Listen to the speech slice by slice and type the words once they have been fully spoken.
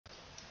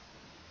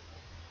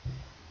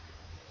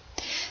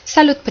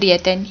Salut,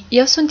 prieteni!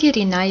 Eu sunt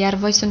Irina, iar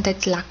voi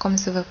sunteți la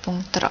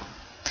comsv.ro.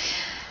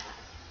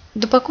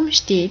 După cum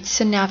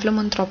știți, ne aflăm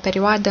într-o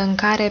perioadă în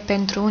care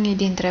pentru unii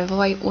dintre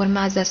voi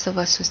urmează să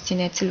vă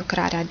susțineți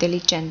lucrarea de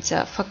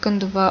licență,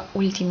 făcându-vă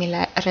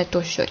ultimile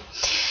retușuri.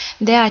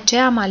 De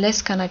aceea am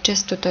ales ca în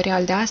acest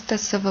tutorial de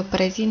astăzi să vă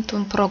prezint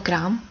un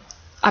program,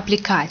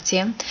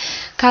 aplicație,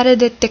 care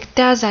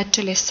detectează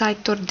acele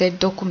site-uri de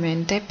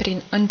documente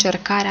prin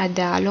încercarea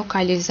de a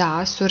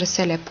localiza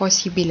sursele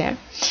posibile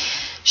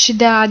și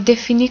de a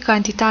defini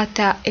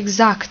cantitatea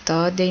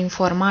exactă de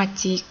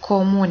informații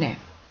comune,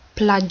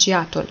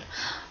 plagiatul,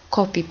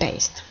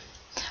 copy-paste.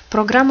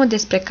 Programul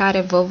despre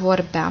care vă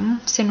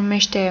vorbeam se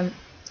numește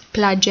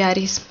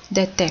Plagiarism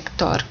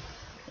detector.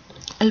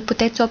 Îl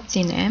puteți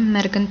obține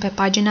mergând pe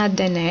pagina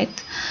de net,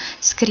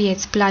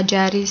 scrieți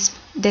plagiarism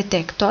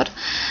detector,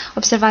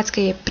 observați că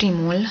e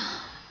primul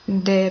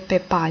de pe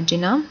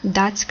pagină,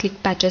 dați click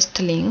pe acest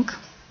link,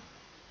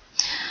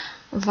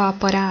 va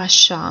apărea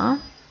așa.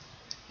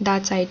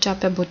 Dați aici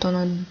pe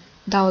butonul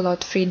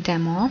Download Free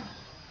Demo.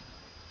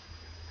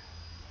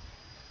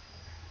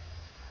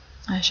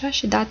 Așa,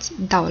 și dați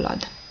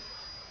Download.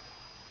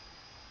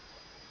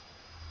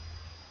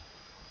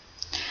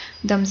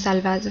 Dăm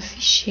salvează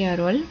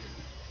fișierul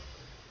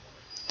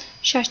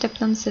și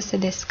așteptăm să se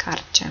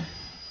descarce.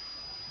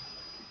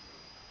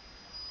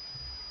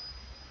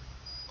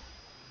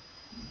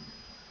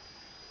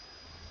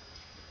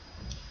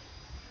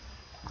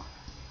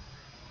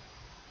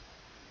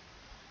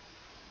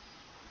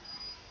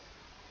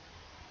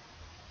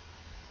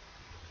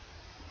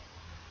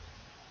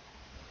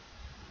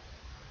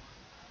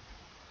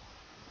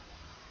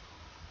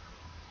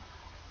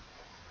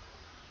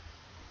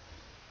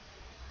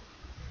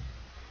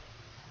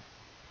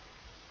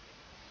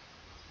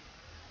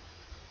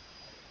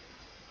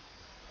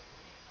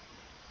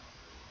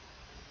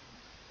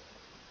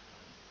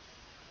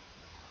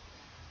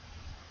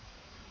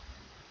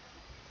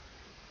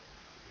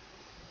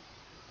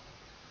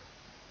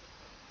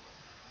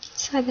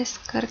 S-a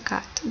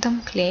descărcat.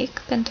 Dăm click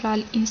pentru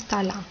a-l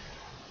instala.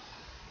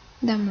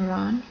 Dăm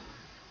Run.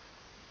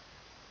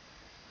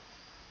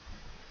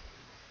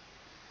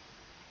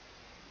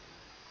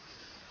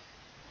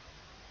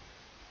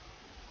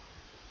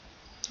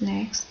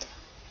 Next.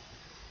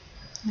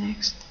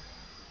 Next.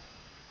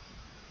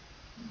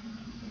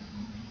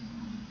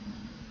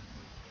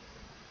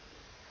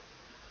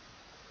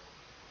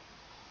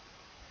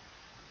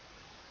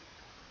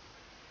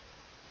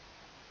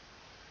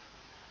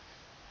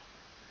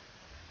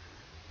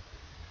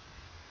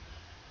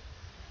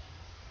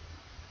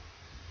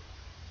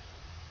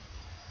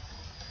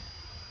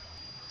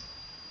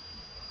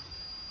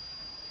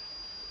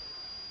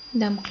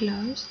 Dăm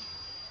Close.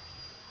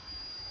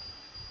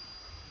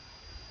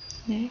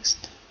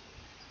 Next.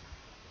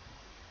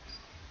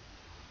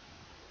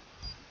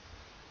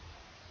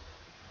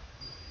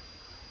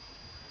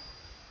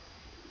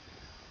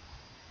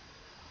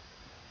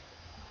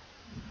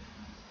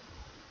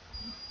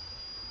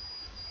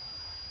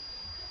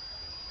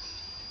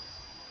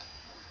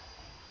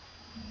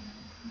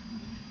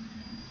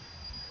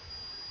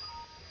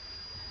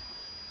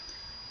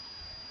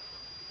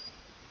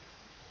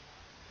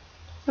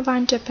 Va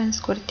începe în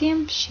scurt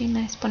timp și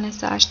ne spune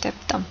să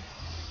așteptăm.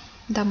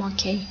 Dăm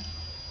OK.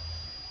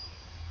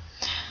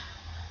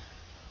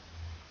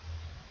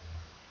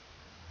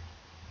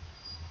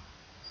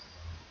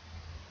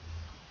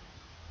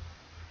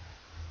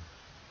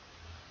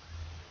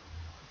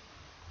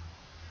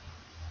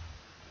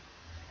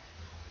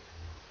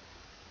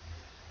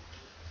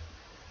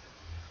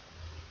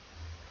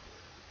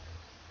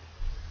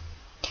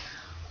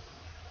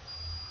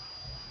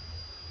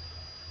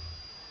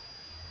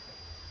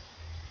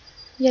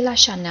 El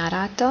așa ne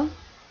arată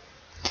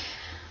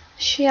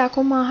și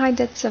acum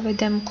haideți să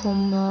vedem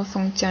cum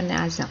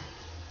funcționează.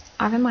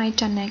 Avem aici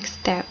Next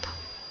Step,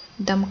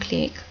 dăm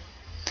click.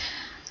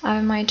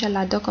 Avem aici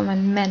la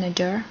Document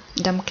Manager,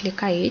 dăm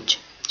click aici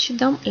și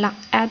dăm la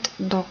Add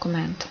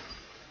Document.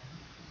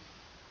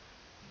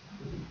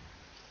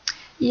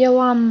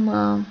 Eu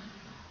am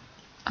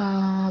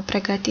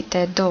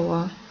pregătite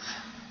două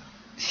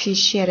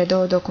fișiere,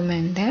 două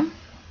documente.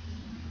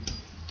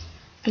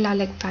 Îl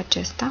aleg pe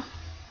acesta.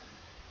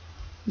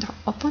 Dau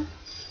Open,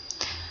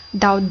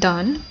 dau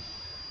Done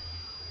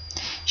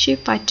și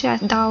pe aceea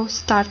dau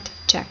Start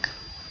Check.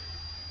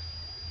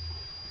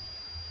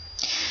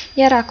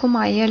 Iar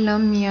acum el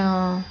îmi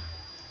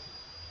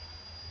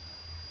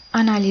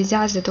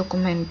analizează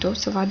documentul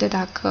să vadă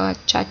dacă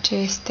ceea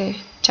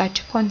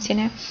ce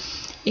conține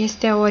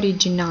este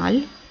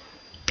original,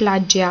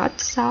 plagiat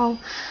sau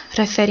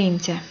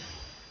referințe.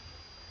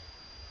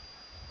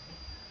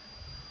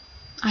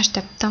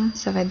 Așteptăm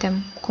să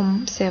vedem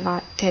cum se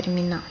va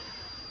termina.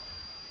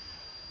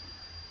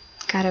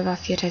 Care va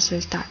fi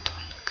rezultatul,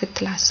 cât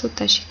la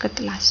sută și cât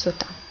la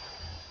sută.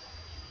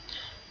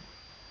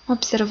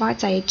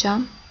 Observați aici,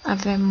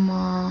 avem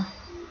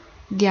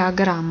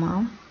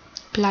diagrama,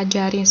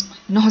 plagiarism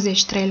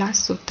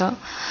 93%,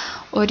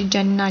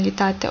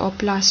 originalitate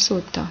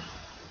 8%.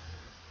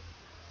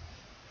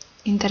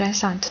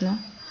 Interesant, nu?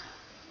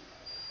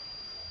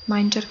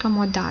 Mai încercăm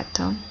o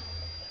dată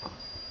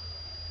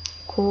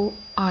cu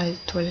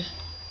altul.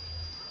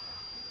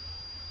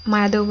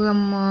 Mai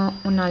adăugăm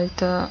un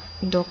alt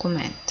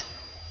document.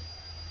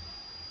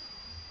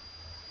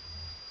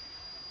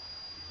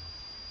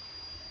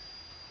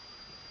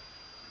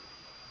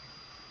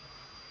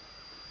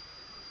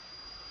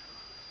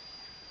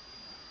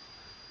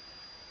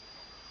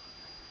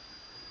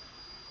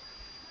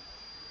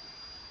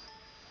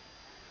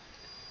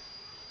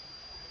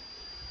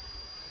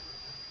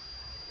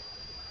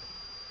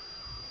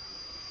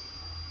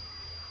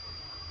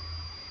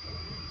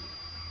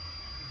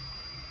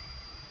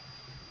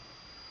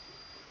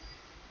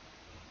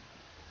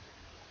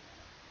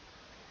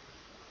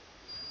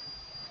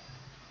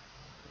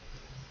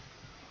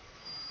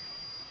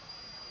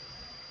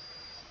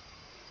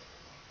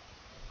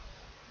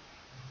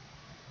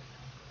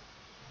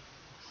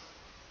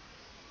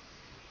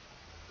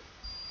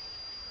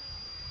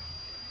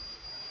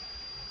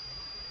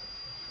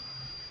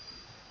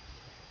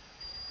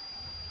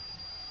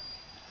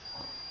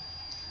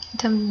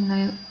 Dăm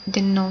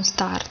din nou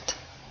start.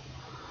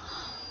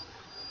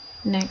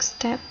 Next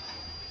step.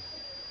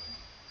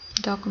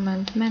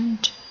 Document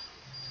manage.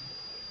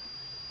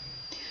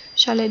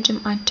 Și alegem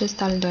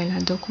acest al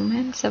doilea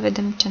document să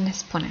vedem ce ne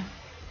spune.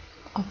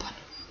 Open.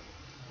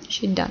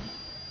 Și done.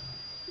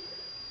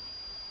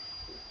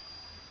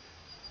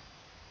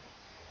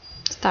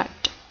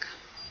 Start check.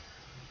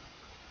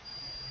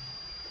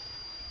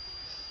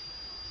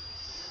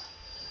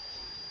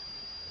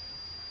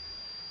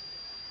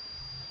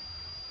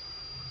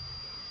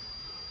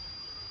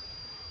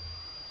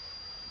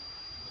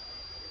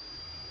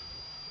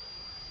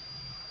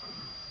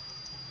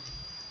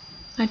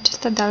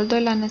 Acesta de-al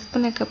doilea ne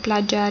spune că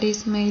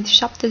plagiarism e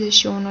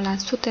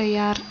 71%,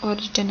 iar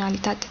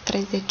originalitate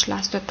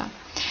 30%.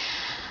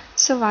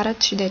 Să vă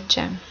arăt și de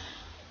ce.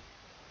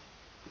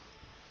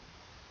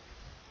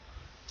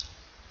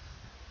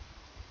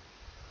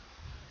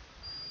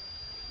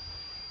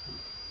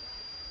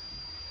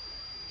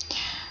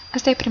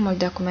 Asta e primul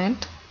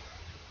document.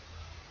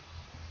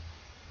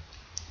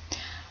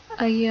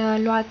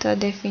 Ai luat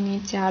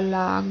definiția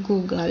la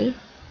Google,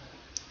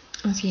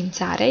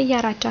 înființare,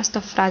 iar această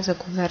frază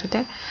cu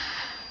verde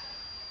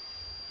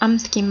am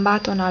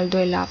schimbat-o în al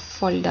doilea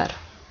folder,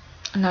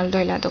 în al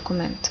doilea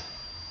document.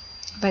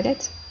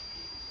 Vedeți?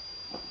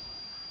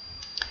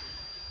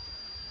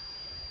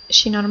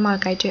 Și normal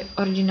că aici e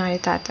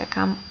originalitate, că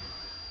am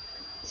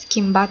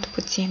schimbat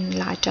puțin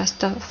la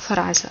această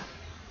frază.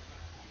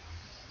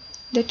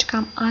 Deci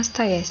cam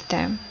asta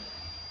este.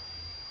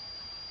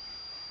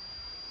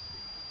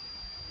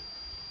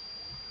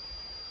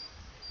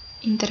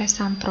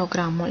 Interesant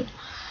programul,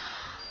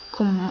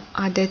 cum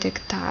a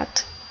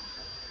detectat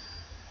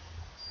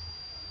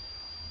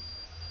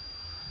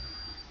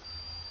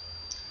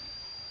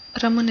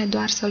rămâne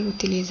doar să-l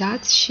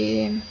utilizați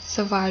și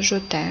să vă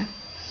ajute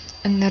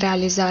în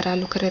realizarea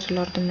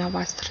lucrărilor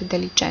dumneavoastră de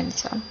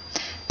licență,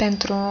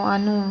 pentru a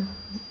nu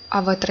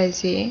a vă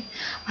trezi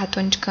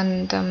atunci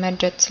când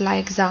mergeți la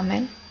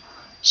examen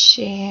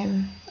și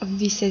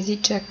vi se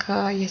zice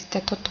că este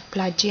totul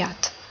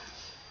plagiat.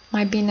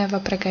 Mai bine vă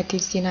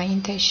pregătiți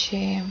dinainte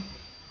și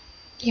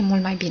e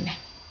mult mai bine.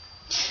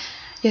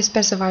 Eu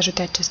sper să vă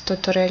ajute acest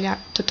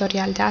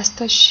tutorial de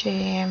astăzi și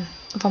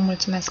vă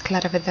mulțumesc. La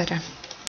revedere!